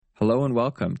Hello and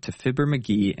welcome to Fibber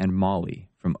McGee and Molly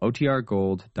from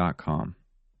OTRGold.com.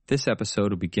 This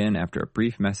episode will begin after a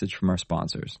brief message from our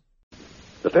sponsors.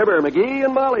 The Fibber McGee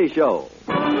and Molly Show.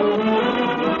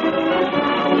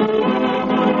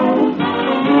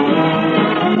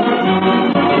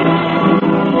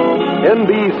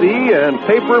 NBC and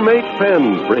Papermate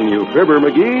Pens bring you Fibber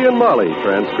McGee and Molly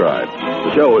transcribed.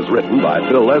 The show is written by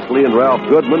Phil Leslie and Ralph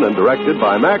Goodman and directed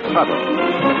by Max Hutto.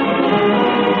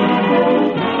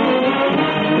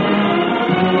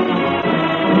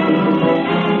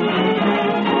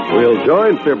 We'll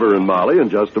join Fibber and Molly in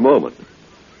just a moment.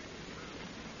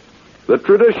 The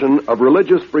tradition of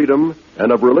religious freedom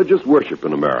and of religious worship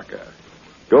in America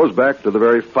goes back to the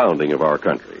very founding of our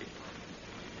country.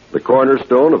 The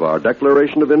cornerstone of our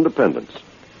Declaration of Independence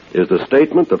is the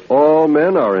statement that all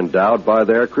men are endowed by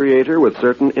their Creator with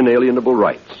certain inalienable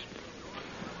rights.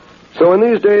 So in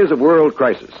these days of world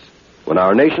crisis, when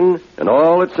our nation and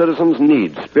all its citizens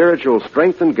need spiritual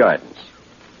strength and guidance,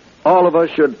 all of us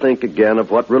should think again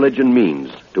of what religion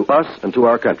means to us and to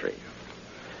our country.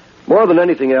 More than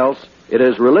anything else, it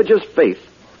is religious faith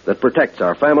that protects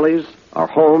our families, our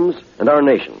homes, and our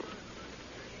nation.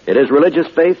 It is religious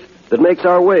faith that makes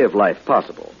our way of life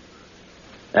possible.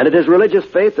 And it is religious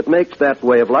faith that makes that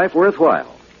way of life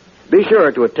worthwhile. Be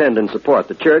sure to attend and support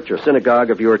the church or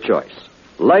synagogue of your choice.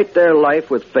 Light their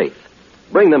life with faith.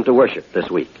 Bring them to worship this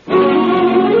week.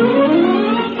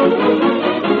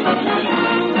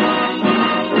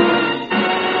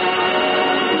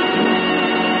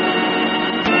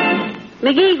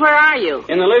 McGee, where are you?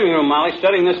 In the living room, Molly,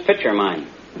 studying this picture of mine.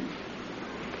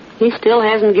 He still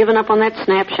hasn't given up on that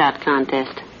snapshot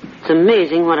contest. It's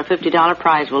amazing what a $50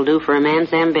 prize will do for a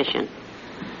man's ambition.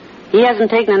 He hasn't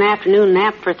taken an afternoon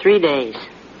nap for 3 days.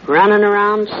 Running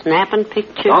around, snapping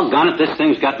pictures. Doggone it, this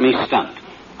thing's got me stumped.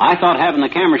 I thought having the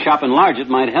camera shop enlarge it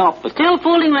might help, but... Still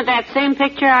fooling with that same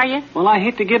picture, are you? Well, I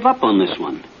hate to give up on this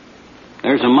one.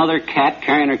 There's a mother cat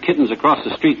carrying her kittens across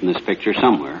the street in this picture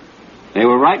somewhere. They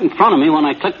were right in front of me when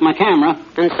I clicked my camera.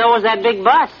 And so was that big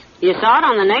bus. You saw it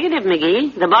on the negative,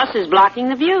 McGee. The bus is blocking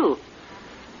the view.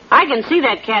 I can see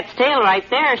that cat's tail right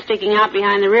there sticking out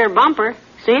behind the rear bumper.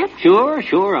 See it?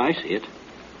 Sure, I see it.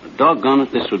 But doggone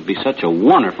it, this would be such a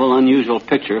wonderful, unusual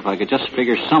picture if I could just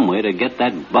figure some way to get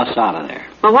that bus out of there.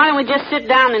 Well, why don't we just sit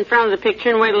down in front of the picture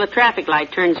and wait till the traffic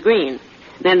light turns green?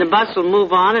 Then the bus will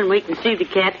move on and we can see the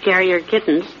cat carry her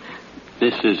kittens.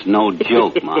 This is no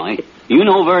joke, Molly. You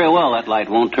know very well that light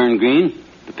won't turn green.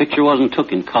 The picture wasn't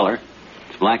took in color.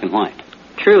 It's black and white.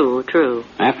 True.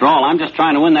 After all, I'm just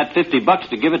trying to win that $50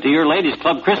 to give it to your ladies'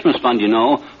 club Christmas fund, you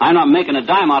know. I'm not making a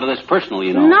dime out of this personally,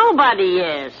 you know. Nobody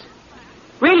is.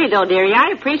 Really, though, dearie, I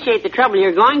appreciate the trouble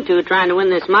you're going to trying to win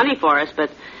this money for us, but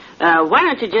why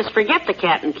don't you just forget the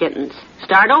cat and kittens?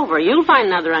 Start over. You'll find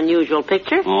another unusual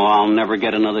picture. Oh, I'll never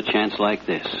get another chance like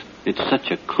this. It's such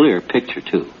a clear picture,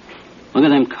 too. Look at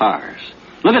them cars.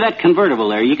 Look at that convertible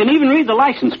there. You can even read the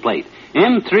license plate.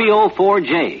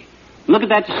 M304J. Look at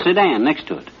that sedan next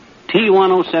to it.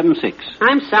 T1076.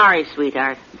 I'm sorry,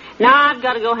 sweetheart. Now I've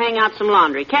got to go hang out some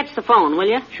laundry. Catch the phone, will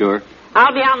you? Sure.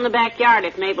 I'll be out in the backyard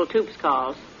if Mabel Toops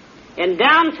calls. In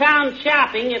downtown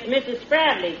shopping if Mrs.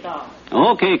 Spradley calls.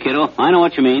 Okay, kiddo. I know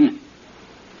what you mean.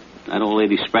 That old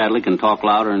lady Spradley can talk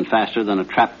louder and faster than a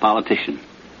trapped politician.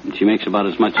 And she makes about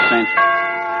as much sense.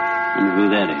 I wonder who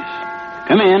that is.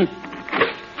 Come in.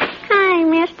 Hi,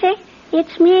 mister.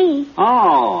 It's me.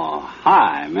 Oh,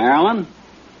 hi, Marilyn.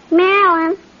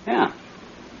 Marilyn. Yeah.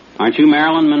 Aren't you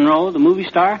Marilyn Monroe, the movie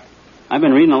star? I've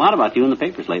been reading a lot about you in the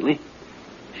papers lately.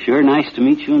 Sure nice to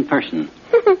meet you in person.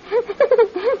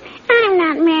 I'm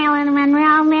not Marilyn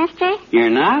Monroe, mister. You're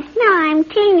not? No, I'm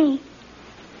Teeny.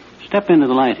 Step into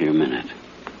the light here a minute.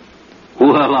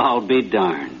 Well, I'll be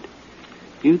darned.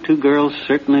 You two girls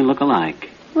certainly look alike.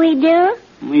 We do?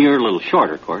 You're a little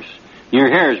shorter, of course. Your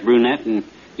hair is brunette, and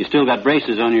you still got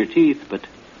braces on your teeth, but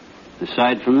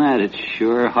aside from that, it's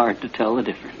sure hard to tell the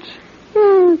difference.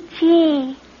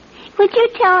 Gee. Would you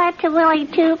tell that to Willie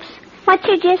Toops? What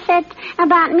you just said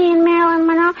about me and Marilyn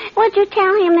Monroe? Would you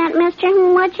tell him that, mister?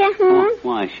 Would you? Oh,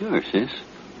 why, sure, sis.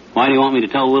 Why do you want me to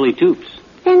tell Willie Toops?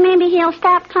 Then maybe he'll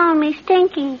stop calling me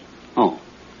Stinky. Oh.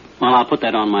 Well, I'll put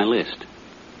that on my list.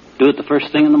 Do it the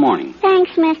first thing in the morning.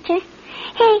 Thanks, mister.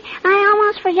 Hey, I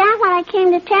almost forgot what I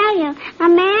came to tell you. A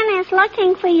man is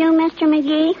looking for you, Mr.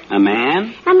 McGee. A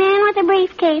man? A man with a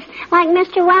briefcase, like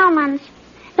Mr. Wellman's.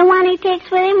 The one he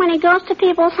takes with him when he goes to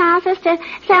people's houses to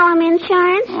sell them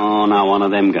insurance. Oh, now one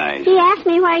of them guys. He asked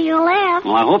me where you live.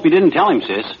 Well, I hope you didn't tell him,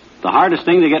 sis. The hardest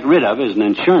thing to get rid of is an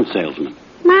insurance salesman.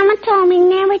 Mama told me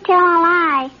never tell a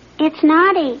lie. It's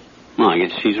naughty. Well, I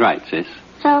guess she's right, sis.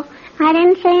 So I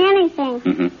didn't say anything.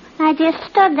 Mm-hmm. I I just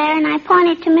stood there and I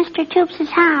pointed to Mr. Toops'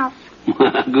 house.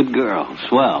 Good girl.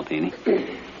 Swell, Teeny.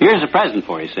 Here's a present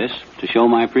for you, sis, to show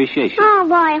my appreciation. Oh,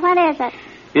 boy, what is it?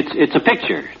 It's a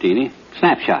picture, Teeny.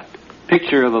 Snapshot.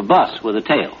 Picture of a bus with a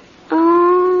tail.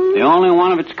 Oh. The only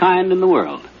one of its kind in the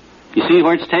world. You see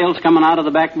where its tail's coming out of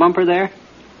the back bumper there?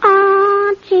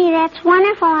 Oh, gee, that's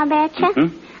wonderful, I betcha.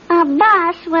 Mm-hmm. A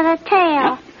bus with a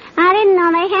tail. Yep. I didn't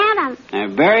know they had them. They're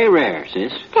very rare,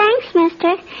 sis. Thanks,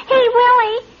 mister. Hey,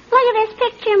 Willie, look at this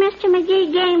picture Mr.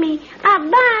 McGee gave me. A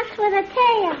bus with a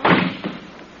tail.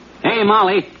 Hey,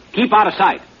 Molly, keep out of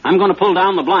sight. I'm going to pull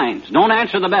down the blinds. Don't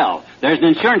answer the bell. There's an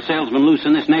insurance salesman loose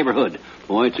in this neighborhood.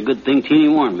 Boy, it's a good thing Teeny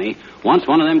warned me. Once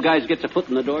one of them guys gets a foot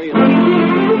in the door, you...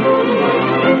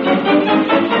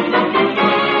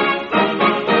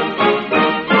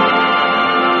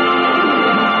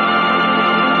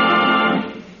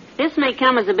 This may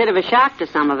come as a bit of a shock to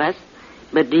some of us,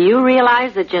 but do you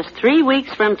realize that just 3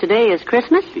 weeks from today is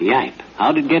Christmas? Yipe.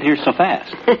 How'd it get here so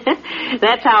fast?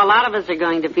 That's how a lot of us are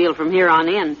going to feel from here on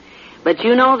in. But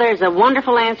you know, there's a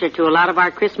wonderful answer to a lot of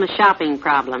our Christmas shopping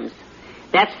problems.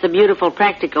 That's the beautiful,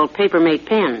 practical Papermate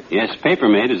pen. Yes,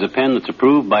 Papermate is a pen that's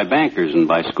approved by bankers and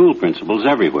by school principals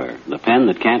everywhere. The pen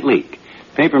that can't leak.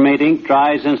 Papermate ink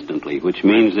dries instantly, which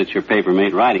means that your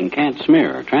Papermate writing can't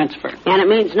smear or transfer. And it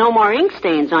means no more ink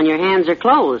stains on your hands or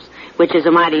clothes, which is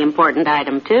a mighty important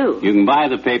item, too. You can buy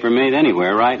the Papermate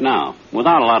anywhere right now,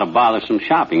 without a lot of bothersome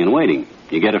shopping and waiting.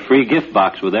 You get a free gift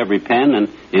box with every pen, and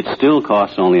it still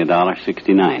costs only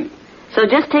 $1.69. So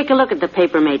just take a look at the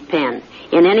Papermate pen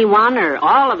in any one or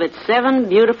all of its 7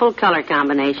 beautiful color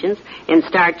combinations and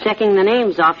start checking the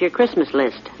names off your Christmas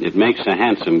list. It makes a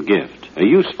handsome gift, a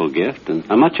useful gift, and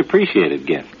a much appreciated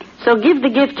gift. So give the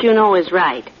gift you know is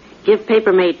right. Give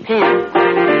Papermate pen.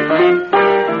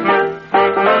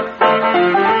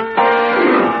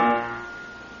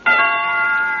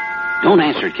 Don't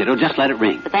answer it, kiddo. Just let it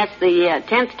ring. But that's the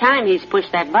 10th time he's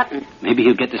pushed that button. Maybe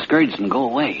he'll get discouraged and go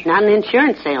away. Not an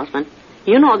insurance salesman.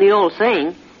 You know the old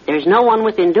saying, there's no one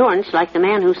with endurance like the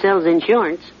man who sells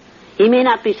insurance. He may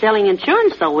not be selling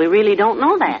insurance, though. We really don't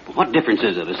know that. What difference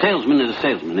is it? A salesman is a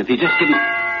salesman. If you just give him...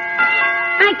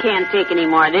 I can't take any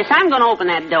more of this. I'm going to open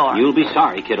that door. You'll be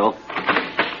sorry, kiddo.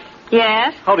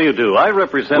 Yes? How do you do? I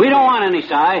represent... We don't want any,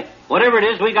 Si. Whatever it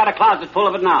is, we got a closet full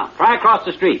of it now. Try across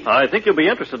the street. I think you'll be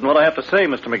interested in what I have to say,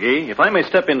 Mr. McGee. If I may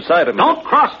step inside a minute... Don't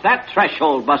cross that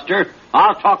threshold, Buster.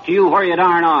 I'll talk to you where you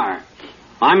darn are.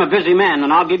 I'm a busy man,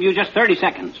 and I'll give you just 30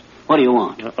 seconds. What do you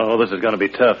want? Oh, this is going to be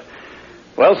tough.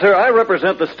 Well, sir, I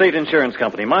represent the state insurance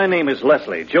company. My name is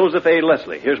Leslie, Joseph A.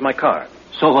 Leslie. Here's my card.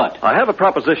 So what? I have a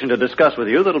proposition to discuss with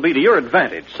you that'll be to your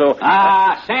advantage, so...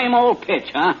 Same old pitch,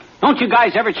 huh? Don't you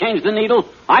guys ever change the needle?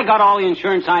 I got all the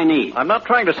insurance I need. I'm not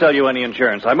trying to sell you any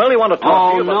insurance. I merely want to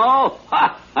talk to you about... Oh, no?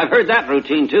 Ha, I've heard that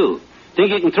routine, too.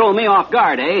 Think you can throw me off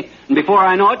guard, eh? And before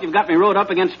I know it, you've got me rode up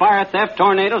against fire, theft,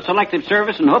 tornado, selective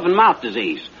service, and hoof and mouth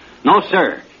disease. No,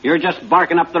 sir. You're just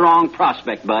barking up the wrong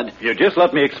prospect, bud. You just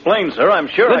let me explain, sir. I'm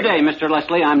sure Good day, Mr.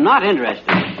 Leslie. I'm not interested.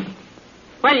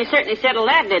 Well, you certainly settled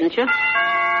that, didn't you?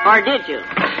 Or did you?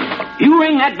 You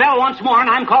ring that bell once more, and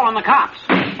I'm calling the cops.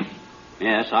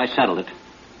 Yes, I settled it.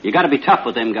 You got to be tough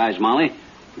with them guys, Molly.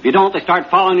 If you don't, they start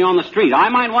following you on the street. I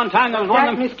mind one time there was one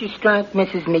of them... Mr. Strunk,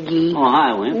 Mrs. McGee. Oh,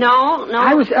 hi, Win. No.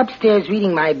 I was upstairs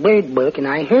reading my bird book, and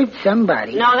I heard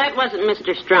somebody... No, that wasn't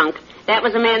Mr. Strunk. That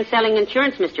was a man selling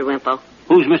insurance, Mr. Wimple.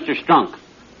 Who's Mr. Strunk?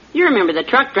 You remember the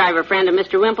truck driver friend of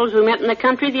Mr. Wimple's we met in the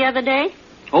country the other day?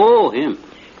 Oh, him.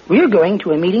 We're going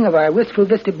to a meeting of our Wistful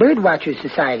Vista Birdwatchers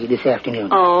Society this afternoon.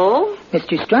 Oh?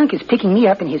 Mr. Strunk is picking me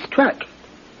up in his truck.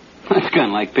 That's kind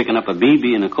of like picking up a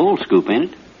BB in a coal scoop,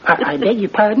 ain't it? I beg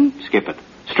your pardon? Skip it.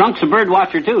 Strunk's a bird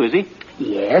watcher, too, is he?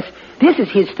 Yes. This is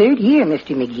his 3rd year,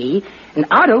 Mr. McGee, and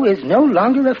Otto is no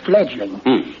longer a fledgling.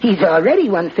 He's already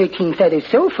won 13 feathers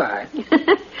so far.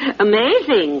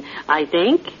 Amazing, I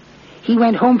think. He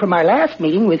went home from our last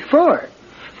meeting with 4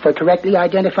 for correctly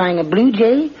identifying a blue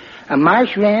jay, a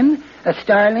marsh wren, a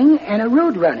starling, and a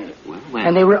roadrunner. Well.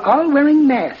 And they were all wearing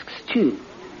masks, too.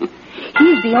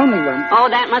 He's the only one. Oh,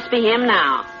 that must be him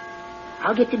now.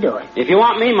 I'll get the door. If you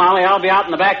want me, Molly, I'll be out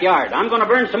in the backyard. I'm going to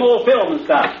burn some old film and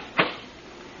stuff.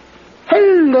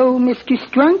 Hello, Mr.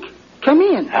 Strunk. Come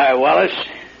in. Hi, Wallace.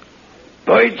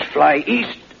 Birds fly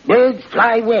east. Birds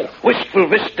fly west. Wistful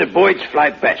Vista birds fly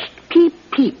best. Peep,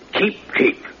 peep. Keep,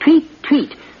 keep. Tweet,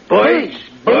 tweet. Birds.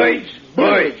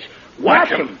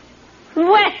 Watch 'em.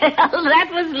 Well, that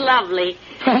was lovely.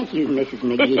 Thank you, Mrs.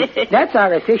 McGee. That's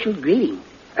our official greeting.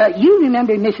 You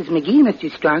remember Mrs. McGee,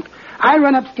 Mr. Strunk. I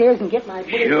run upstairs and get my...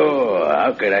 Sure.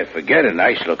 How could I forget a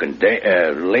nice-looking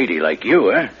lady like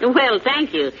you, huh? Well,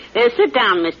 thank you. Sit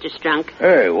down, Mr. Strunk.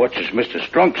 Hey, what's this Mr.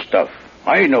 Strunk stuff?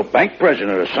 I ain't no bank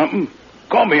president or something.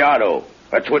 Call me Otto.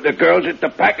 That's what the girls at the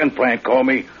packing plant call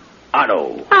me.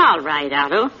 Otto. All right,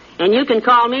 Otto. And you can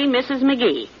call me Mrs.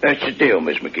 McGee. That's the deal,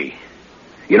 Miss McGee.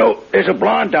 You know, there's a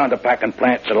blonde down the packing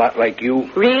plant's a lot like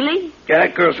you. Really? Yeah,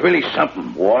 that girl's really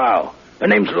something. Wow. Her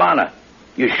name's Lana.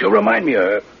 You sure remind me of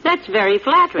her. That's very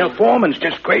flattering. The foreman's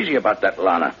just crazy about that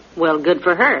Lana. Well, good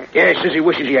for her. Yeah, he says he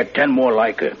wishes he had 10 more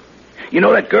like her. You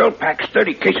know, that girl packs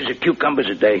 30 cases of cucumbers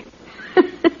a day.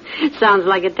 Sounds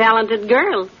like a talented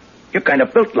girl. You're kind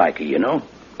of built like her, you know.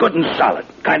 Good and solid.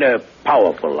 Kind of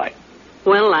powerful like.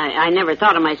 Well, I never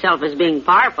thought of myself as being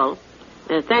powerful.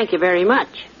 Thank you very much.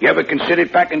 You ever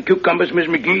considered packing cucumbers, Miss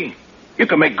McGee? You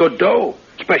can make good dough,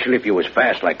 especially if you was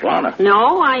fast like Lana.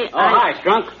 No, Hi,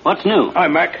 Strunk. What's new? Hi,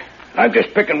 Mac. I'm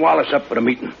just picking Wallace up for the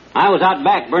meeting. I was out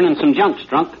back burning some junk,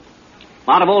 Strunk.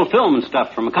 A lot of old film and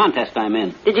stuff from a contest I'm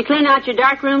in. Did you clean out your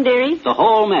dark room, dearie? The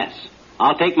whole mess.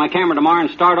 I'll take my camera tomorrow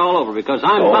and start all over because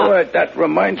I'm... That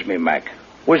reminds me, Mac.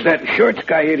 Was that insurance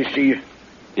guy here to see you?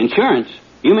 Insurance?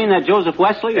 You mean that Joseph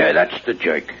Wesley? Yeah, that's the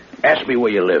jerk. Asked me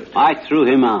where you lived. I threw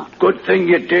him out. Good thing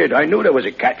you did. I knew there was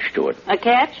a catch to it. A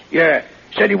catch? Yeah.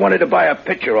 Said he wanted to buy a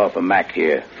picture off of Mac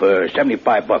here for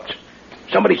 $75.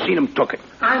 Somebody seen him took it.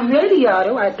 I'm ready,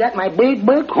 Otto. I've got my big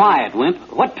book. Quiet,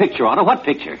 Wimp. What picture, Otto? What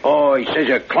picture? Oh, he says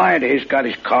a client of his got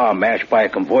his car mashed by a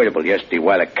convertible yesterday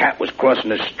while a cat was crossing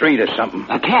the street or something.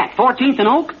 A cat? 14th and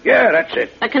Oak? Yeah, that's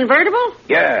it. A convertible?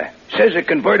 Yeah. Says the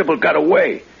convertible got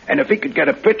away. And if he could get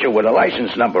a picture with a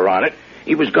license number on it,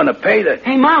 he was going to pay the...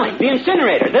 Hey, Molly, the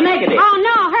incinerator, the negative. Oh,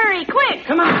 no, hurry, quick.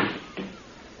 Come on.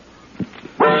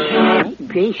 Oh,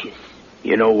 gracious.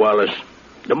 You know, Wallace,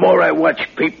 the more I watch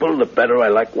people, the better I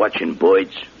like watching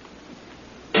Boyd's.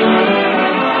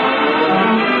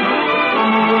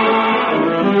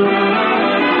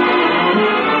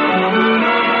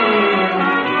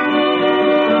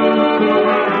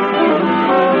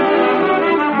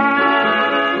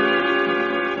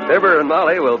 Fibber and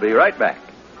Molly will be right back.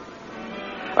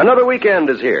 Another weekend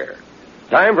is here.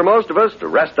 Time for most of us to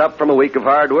rest up from a week of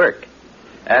hard work.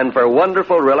 And for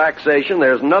wonderful relaxation,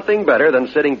 there's nothing better than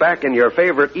sitting back in your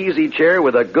favorite easy chair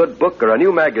with a good book or a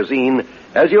new magazine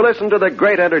as you listen to the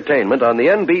great entertainment on the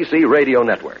NBC Radio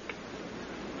Network.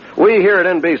 We here at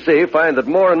NBC find that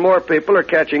more and more people are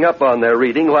catching up on their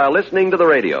reading while listening to the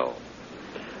radio.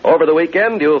 Over the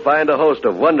weekend, you'll find a host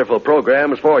of wonderful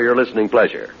programs for your listening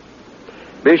pleasure.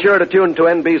 Be sure to tune to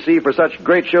NBC for such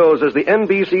great shows as the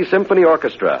NBC Symphony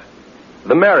Orchestra,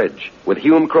 The Marriage with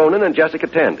Hume Cronin and Jessica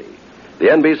Tandy, the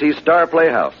NBC Star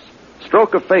Playhouse,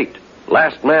 Stroke of Fate,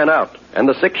 Last Man Out, and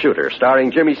The Six Shooter starring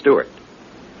Jimmy Stewart.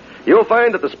 You'll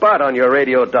find that the spot on your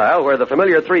radio dial where the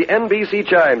familiar 3 NBC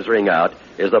chimes ring out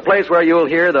is the place where you'll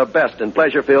hear the best in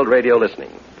pleasure-filled radio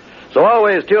listening. So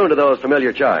always tune to those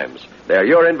familiar chimes. They're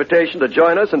your invitation to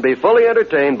join us and be fully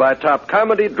entertained by top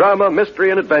comedy, drama,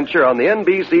 mystery, and adventure on the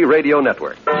NBC Radio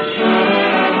Network.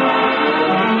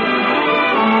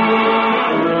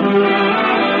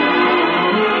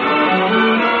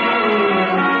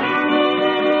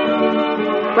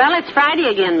 Well, it's Friday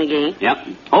again, McGee. Yep.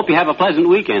 Hope you have a pleasant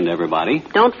weekend, everybody.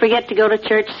 Don't forget to go to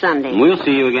church Sunday. We'll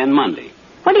see you again Monday.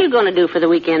 What are you going to do for the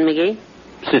weekend, McGee?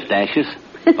 Sift ashes.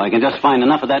 If I can just find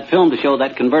enough of that film to show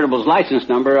that convertible's license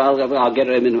number, I'll get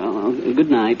it in. Good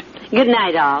night. Good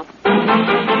night, all.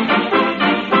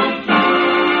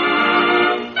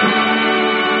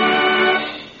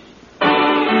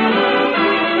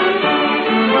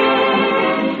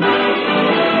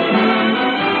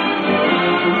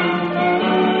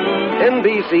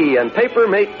 NBC and Paper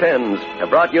Mate Pens have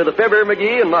brought you the Fibber,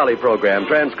 McGee, and Molly program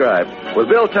transcribed with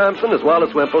Bill Thompson as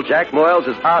Wallace Wimple, Jack Moyles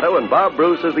as Otto, and Bob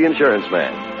Bruce as the insurance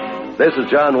man. This is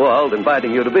John Wald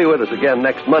inviting you to be with us again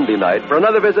next Monday night for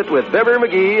another visit with Fibber,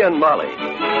 McGee, and Molly.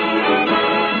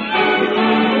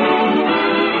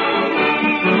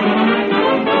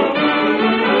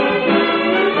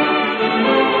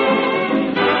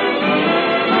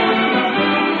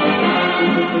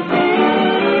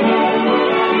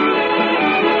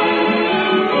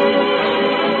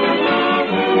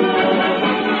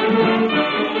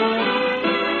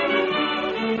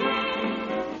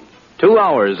 Two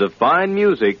hours of fine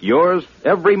music, yours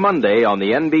every Monday on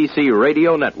the NBC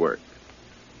Radio Network.